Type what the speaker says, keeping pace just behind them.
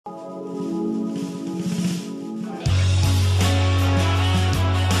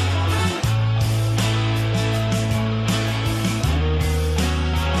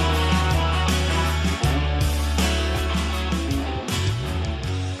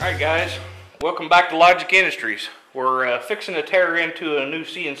Alright guys, welcome back to Logic Industries. We're fixing to tear into a new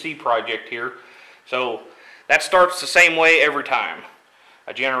CNC project here. So that starts the same way every time.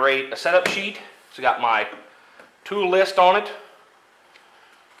 I generate a setup sheet. It's got my tool list on it.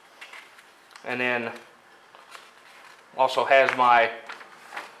 And then also has my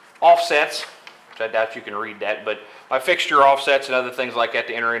offsets, which I doubt you can read that, but my fixture offsets and other things like that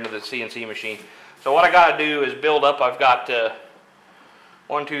to enter into the CNC machine. So what I got to do is build up. I've got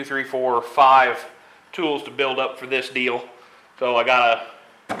 1, 2, 3, 4, 5 tools to build up for this deal. So I got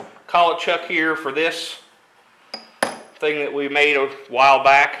a collet chuck here for this thing that we made a while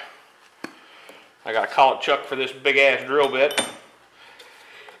back. I got a collet chuck for this big ass drill bit.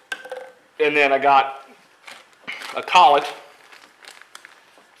 And then I got a collet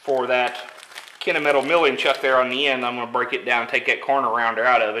for that Kennametal milling chuck there on the end. I'm going to break it down, take that corner rounder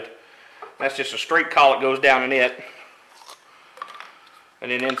out of it. That's just a straight collet goes down in it. And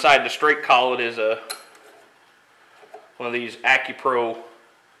then inside the straight collet is one of these AccuPro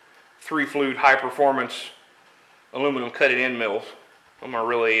 3-flute high performance aluminum cutting end mills. We're gonna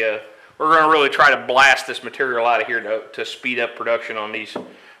really try to blast this material out of here to speed up production on these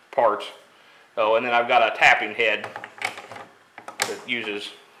parts. Oh, and then I've got a tapping head that uses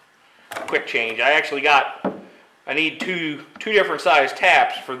quick change. I need two different size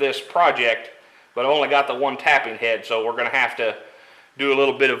taps for this project, but I only got the one tapping head, so we're gonna have to do a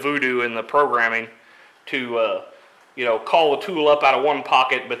little bit of voodoo in the programming to call the tool up out of one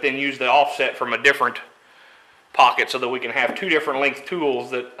pocket, but then use the offset from a different pocket so that we can have two different length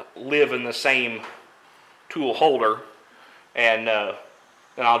tools that live in the same tool holder. And then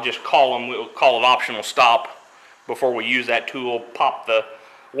I'll just we'll call it optional stop before we use that tool. Pop the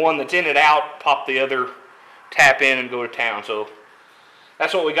one that's in it out, pop the other tap in, and go to town. So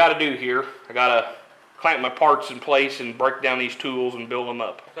that's what we got to do here. I got to clamp my parts in place and break down these tools and build them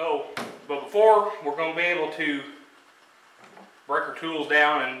up. But before we're going to be able to break our tools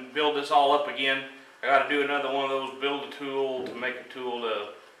down and build this all up again, I got to do another one of those build a tool to make a tool to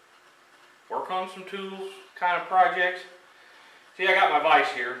work on some tools kind of projects. See, I got my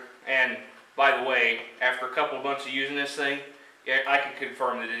Vise here, and by the way, after a couple of months of using this thing, I can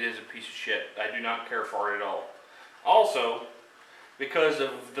confirm that it is a piece of shit. I do not care for it at all. Also, because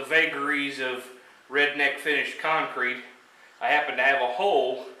of the vagaries of redneck finished concrete, I happen to have a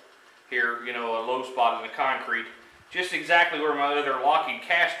hole here, a low spot in the concrete, just exactly where my other locking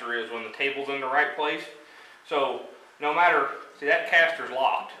caster is when the table's in the right place. So no matter, see, that caster's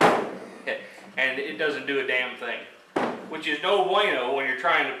locked and it doesn't do a damn thing, which is no bueno when you're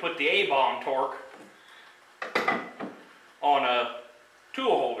trying to put the A-bomb torque on a tool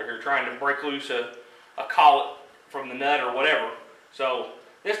holder here, trying to break loose a collet from the nut or whatever. So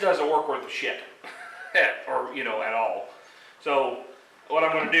this doesn't work worth a shit. Or at all. So what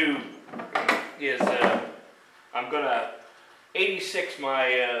I'm going to do is I'm going to 86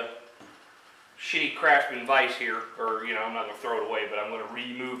 my shitty Craftsman Vise here, or I'm not going to throw it away, but I'm going to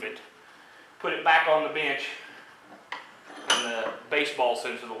remove it, put it back on the bench in the baseball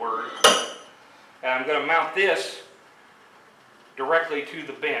sense of the word, and I'm going to mount this directly to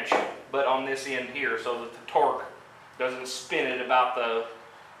the bench, but on this end here, so that the torque doesn't spin it about the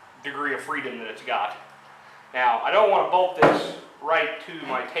degree of freedom that it's got. Now, I don't want to bolt this right to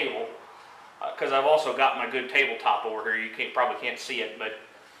my table because I've also got my good tabletop over here. You probably can't see it, but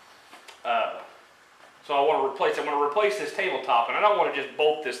so I want to replace. I'm going to replace this tabletop, and I don't want to just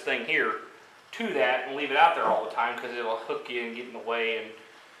bolt this thing here to that and leave it out there all the time because it'll hook you and get in the way, and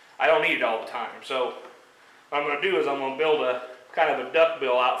I don't need it all the time. So what I'm going to do is I'm going to build a kind of a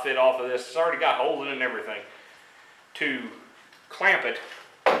duckbill outfit off of this. It's already got holes in it and everything to clamp it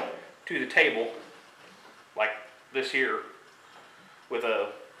to the table like this here with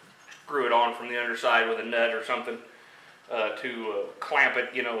screw it on from the underside with a nut or something to clamp it,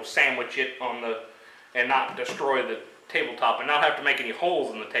 sandwich it on and not destroy the tabletop and not have to make any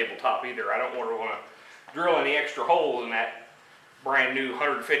holes in the tabletop either. I don't want to drill any extra holes in that brand new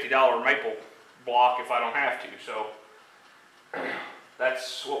 $150 maple block if I don't have to. So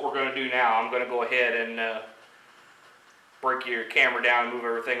that's what we're going to do now. I'm going to go ahead and break your camera down and move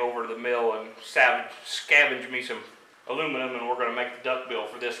everything over to the mill and scavenge me some aluminum, and we're going to make the duckbill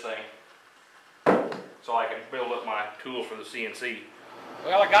for this thing so I can build up my tools for the CNC.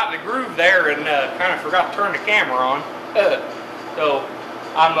 Well, I got in the groove there and kind of forgot to turn the camera on. So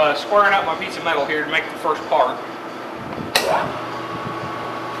I'm squaring out my piece of metal here to make the first part.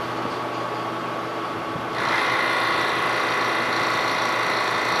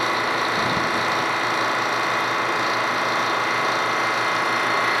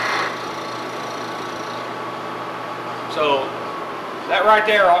 So That right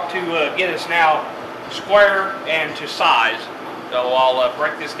there ought to get us now square and to size. So I'll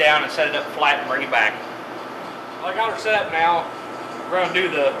break this down and set it up flat and bring it back. Well, I got her set up now. We're going to do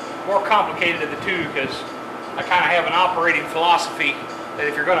the more complicated of the two because I kind of have an operating philosophy that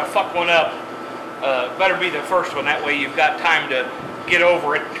if you're going to fuck one up, better be the first one. That way you've got time to get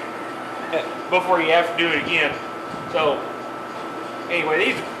over it before you have to do it again. So anyway,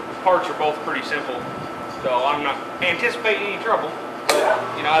 these parts are both pretty simple. So I'm not anticipating any trouble,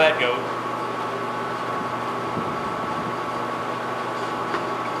 but you know how that goes.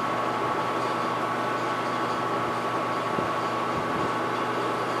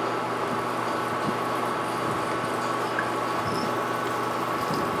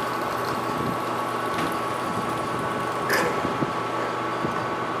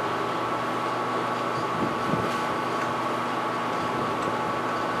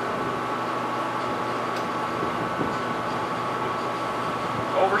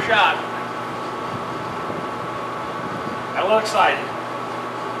 Overshot. Got a little excited.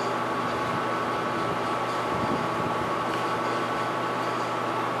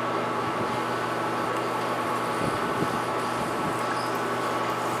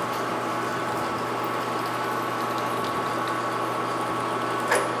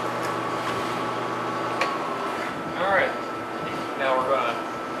 Alright, now we're going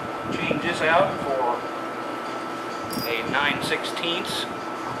to change this out for a 9/16.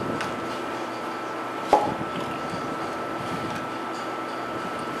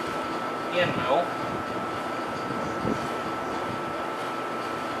 End mill.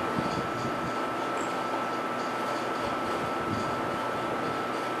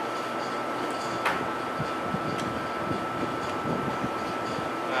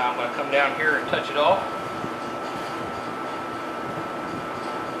 Now I'm going to come down here and touch it off.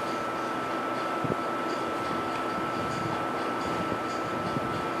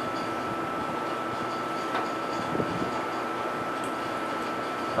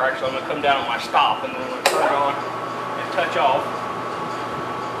 Actually, I'm going to come down on my stop and then I'm going to turn it on and touch off.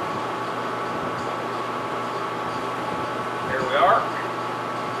 Here we are.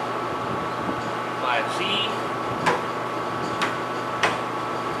 Slide C.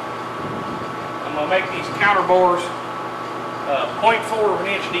 I'm going to make these counter bores 0.4 of an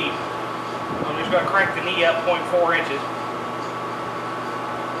inch deep. I'm just going to crank the knee up 0.4 inches.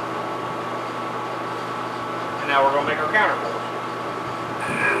 And now we're going to make our counter bores.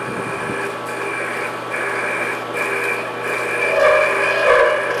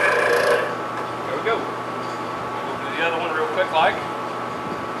 There we go. We'll do the other one real quick like.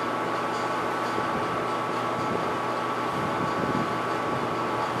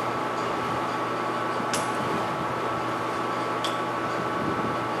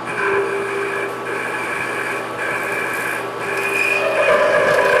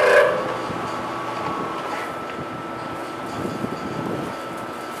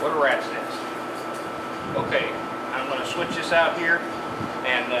 What a rat's nest. Okay, I'm going to switch this out here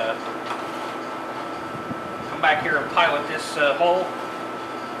and come back here and pilot this hole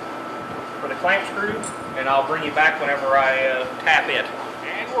for the clamp screw, and I'll bring you back whenever I tap it.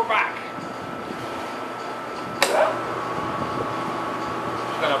 And we're back.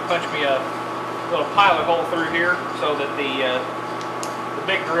 Just going to punch me a little pilot hole through here so that the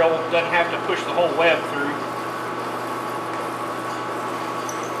big drill doesn't have to push the whole web through.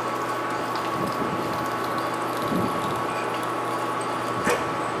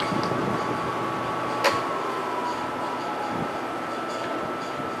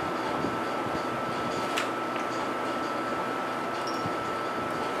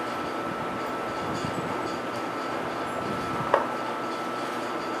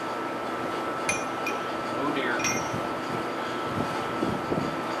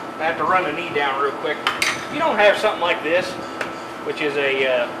 I have to run the knee down real quick. If you don't have something like this, which is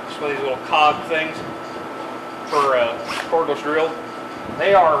just one of these little cog things for a cordless drill,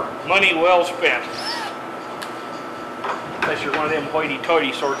 they are money well spent. Unless you're one of them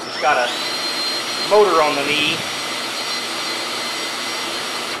hoity-toity sorts that's got a motor on the knee,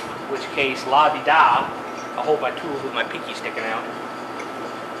 in which case, la-di-da, I'll hold my tools with my pinky sticking out.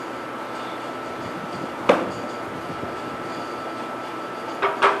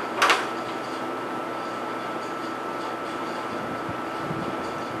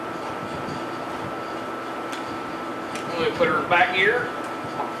 Put her back here.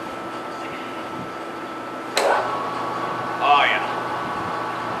 Oh yeah.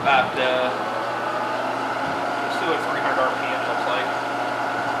 About let's do it 300 RPM looks like.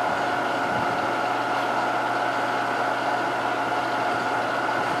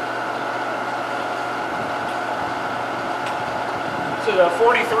 is a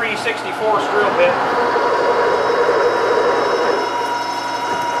 43/64 drill bit.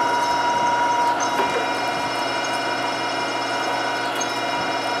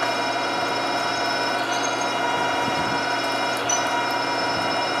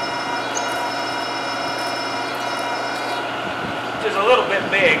 Which is a little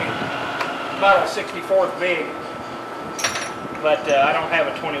bit big, about a 64th big. But I don't have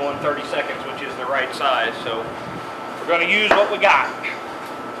a 21/32, which is the right size, so we're going to use what we got.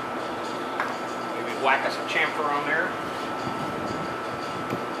 Maybe whack us a chamfer on there.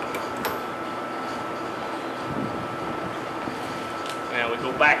 Now we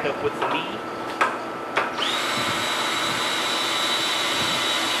go back up with the knee.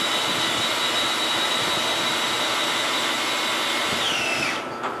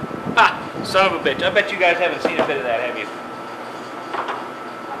 Ha! Son of a bitch. I bet you guys haven't seen a bit of that, have you?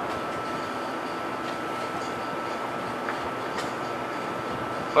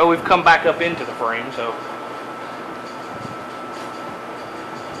 Well, we've come back up into the frame, so.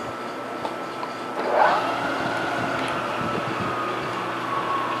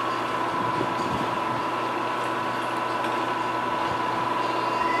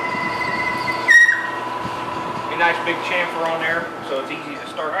 A nice big chamfer on there, so it's easy to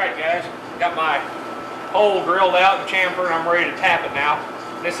start. All right, guys, got my hole drilled out in the chamfer, and I'm ready to tap it now.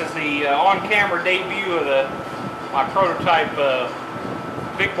 This is the on-camera debut of my prototype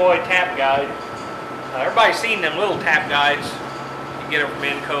big boy tap guide. Everybody's seen them little tap guides. You get them from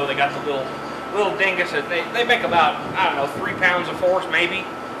Inco. They got the little dingus. They make about, I don't know, 3 pounds of force maybe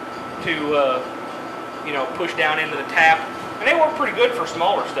to you know, push down into the tap, and they work pretty good for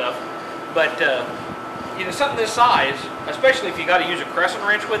smaller stuff. But you know, something this size, especially if you got to use a crescent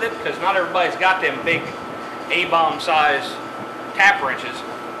wrench with it, because not everybody's got them big A-bomb size tap wrenches.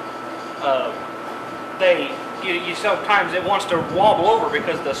 You sometimes it wants to wobble over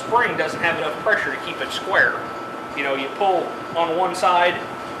because the spring doesn't have enough pressure to keep it square. You know, you pull on one side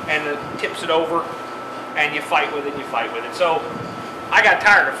and it tips it over, and you fight with it, and you fight with it. So I got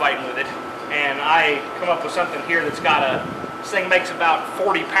tired of fighting with it, and I come up with something here that's got this thing makes about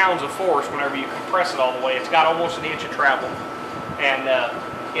 40 pounds of force whenever you compress it all the way. It's got almost an inch of travel, and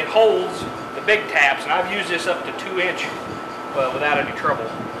it holds the big taps, and I've used this up to 2 inch without any trouble.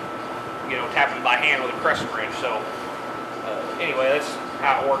 You know, tapping by hand with a crescent wrench. So anyway, that's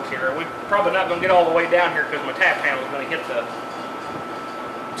how it works here. We're probably not going to get all the way down here because my tap handle is going to hit the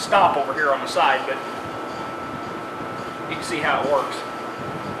stop over here on the side, but you can see how it works.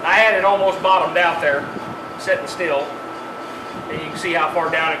 I had it almost bottomed out there, sitting still, and you can see how far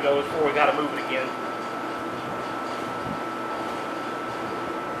down it goes before we got to move it again.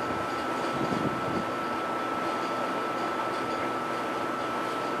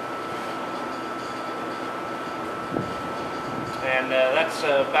 And that's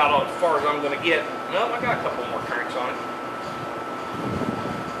about as far as I'm going to get. No, I got a couple more cranks on it.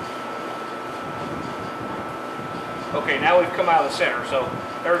 Okay, now we've come out of the center, so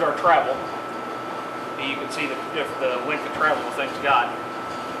there's our travel. And you can see the length of travel the thing's got.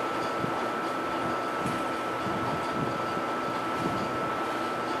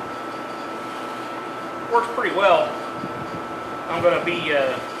 Works pretty well. I'm going to be,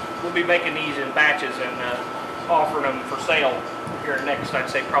 we'll be making these in batches and offering them for sale here next, I'd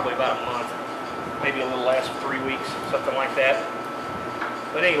say probably about a month, maybe a little less, 3 weeks, something like that.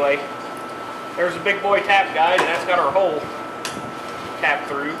 But anyway, there's a big boy tap guide, and that's got our hole tapped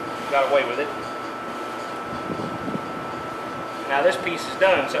through. Got away with it. Now this piece is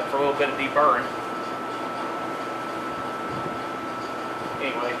done, except for a little bit of deburring.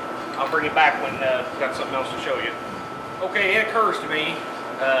 Anyway, I'll bring it back when I've got something else to show you. Okay, it occurs to me,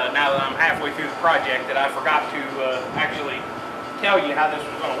 now that I'm halfway through the project, that I forgot to actually tell you how this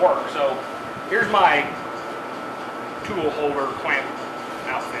was going to work. So here's my tool holder clamp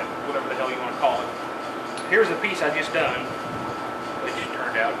outfit, whatever the hell you want to call it. Here's the piece I just done, which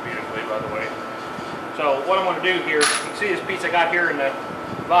turned out beautifully, by the way. So what I'm going to do here, you can see this piece I got here in the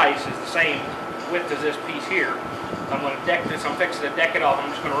vise is the same width as this piece here. I'm going to deck this, I'm fixing to deck it off.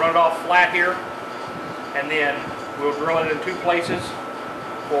 I'm just going to run it off flat here, and then we'll drill it in 2 places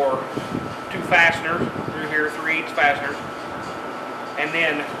for 2 fasteners through here, 3/8 fasteners, and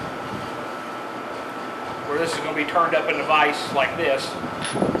then where this is going to be turned up in the vise like this,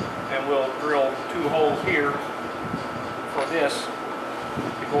 and we'll drill 2 holes here for this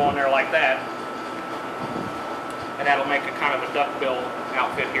to go on there like that, and that'll make a kind of a duckbill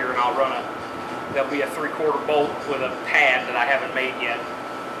outfit here. And I'll run there'll be a 3/4 bolt with a pad that I haven't made yet,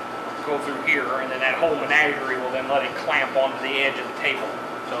 go through here, and then that whole menagerie will then let it clamp onto the edge of the table.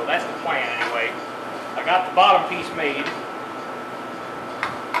 So that's the plan anyway. I got the bottom piece made.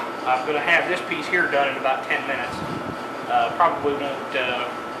 I'm going to have this piece here done in about 10 minutes. Probably won't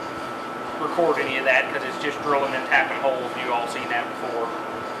record any of that because it's just drilling and tapping holes. You all seen that before.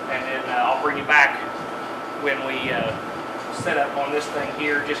 And then I'll bring you back when we set up on this thing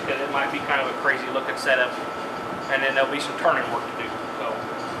here, just because it might be kind of a crazy looking setup. And then there'll be some turning work to do. So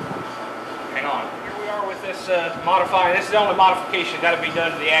hang on. Here we are with this modifying. This is the only modification got to be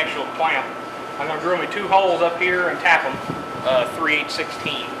done to the actual clamp. I'm going to drill me 2 holes up here and tap them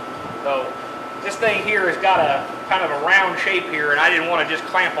 3/8/16. So this thing here has got a kind of a round shape here, and I didn't want to just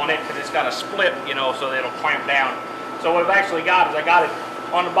clamp on it because it's got a split, you know, so that it'll clamp down. So what I've actually got is I got it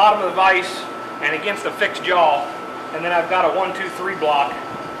on the bottom of the vise and against a fixed jaw, and then I've got a 1, 2, 3 block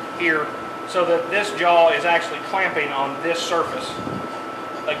here, so that this jaw is actually clamping on this surface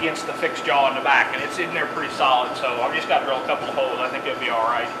against the fixed jaw in the back, and it's in there pretty solid. So I've just got to drill a couple of holes. I think it'll be all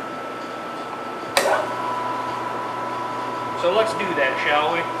right. So let's do that,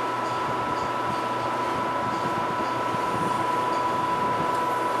 shall we?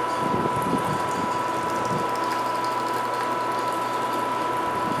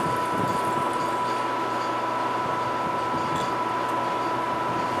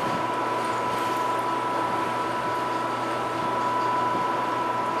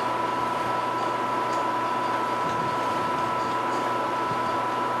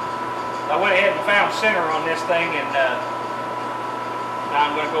 I went ahead and found center on this thing, and now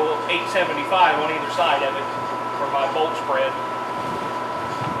I'm going to go 875 on either side of it for my bolt spread.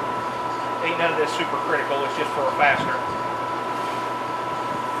 Ain't none of this super critical, it's just for a fastener.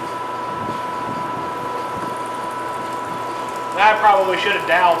 Now I probably should have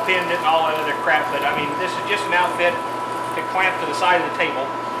dowel pinned it and all that other crap, but I mean, this is just an outfit to clamp to the side of the table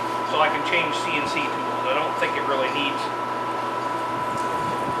so I can change CNC tools. I don't think it really needs.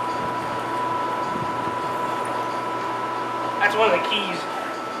 That's one of the keys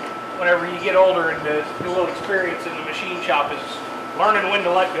whenever you get older and do a little experience in the machine shop, is learning when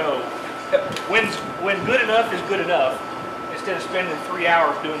to let go. When good enough is good enough, instead of spending 3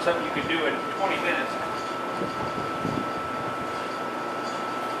 hours doing something you can do in 20 minutes.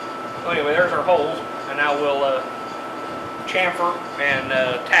 So anyway, there's our holes, and now we'll chamfer and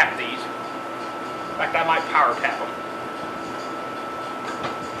tap these. In fact, I might power tap them.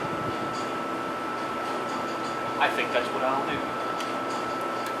 I think that's what I'll do.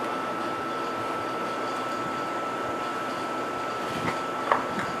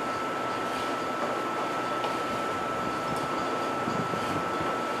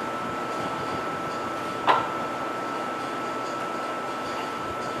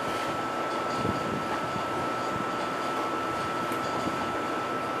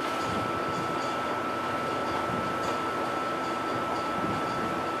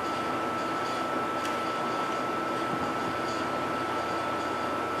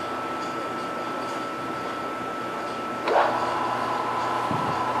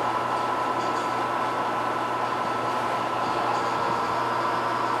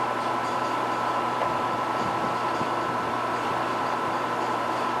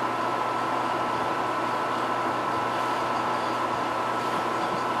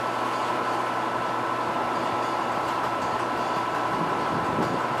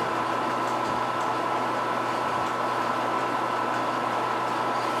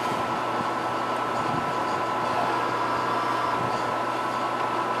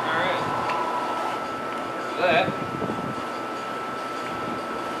 That.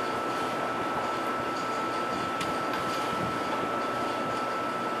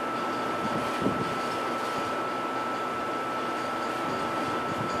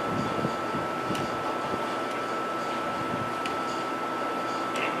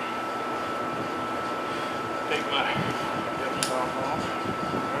 Take my dip off.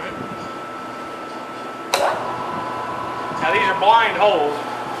 Alright. Now these are blind holes.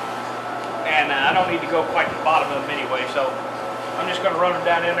 And I don't need to go quite to the bottom of them anyway, so I'm just going to run them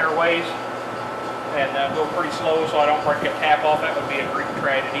down in their ways and go pretty slow so I don't break that tap off. That would be a Greek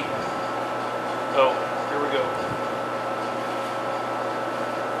tragedy. So, here we go.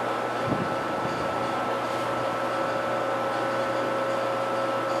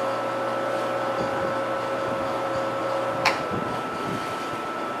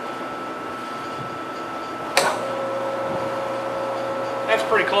 That's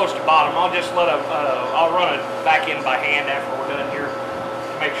pretty close to bottom. I'll just let I'll run it back in by hand after we're done here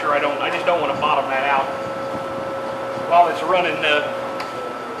to make sure I just don't want to bottom that out while it's running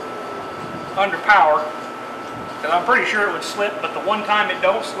under power, because I'm pretty sure it would slip, but the one time it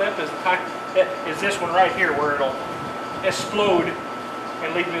don't slip is this one right here, where it'll explode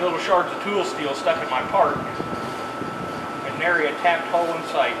and leave me little shards of tool steel stuck in my part. And nary a tapped hole in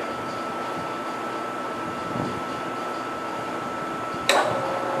sight.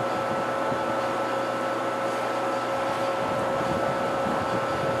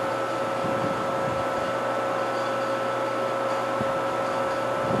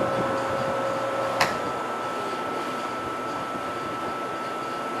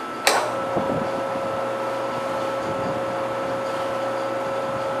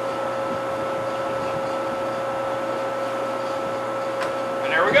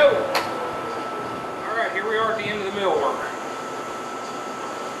 There we go. Alright, here we are at the end of the mill work.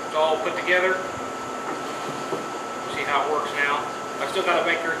 It's all put together. See how it works now. I still got to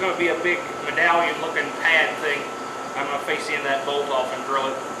make, there's going to be a big medallion looking pad thing. I'm going to face the end of that bolt off and drill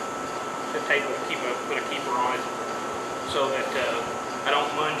it. The tape will put a keeper on it so that I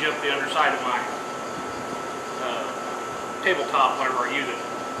don't munge up the underside of my tabletop whenever I use it.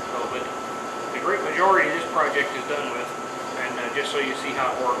 So, but the great majority of this project is done with. And just so you see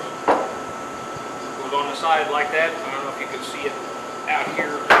how it works. Goes on the side like that. I don't know if you can see it out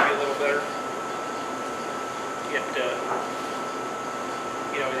here, maybe a little better. It,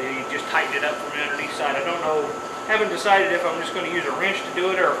 you know, you just tighten it up from the underneath side. I don't know, haven't decided if I'm just going to use a wrench to do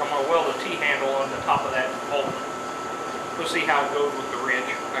it or if I'm going to weld a T-handle on the top of that bolt. We'll see how it goes with the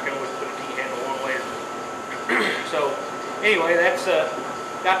wrench. I can always put a T-handle on later. So, anyway, that's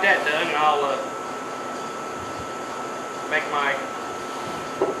got that done, and I'll make my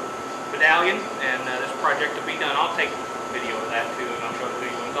medallion, and this project will be done. I'll take video of that too, and I'll show it to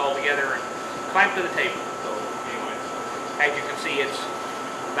you when it's all together and clamped to the table. So anyway, as you can see, it's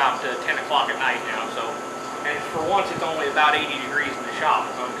about 10 o'clock at night now. So, and for once, it's only about 80 degrees in the shop,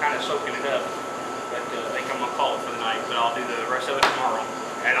 so I'm kind of soaking it up. But I think I'm gonna call it for the night. But I'll do the rest of it tomorrow,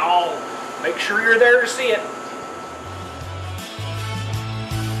 and I'll make sure you're there to see it.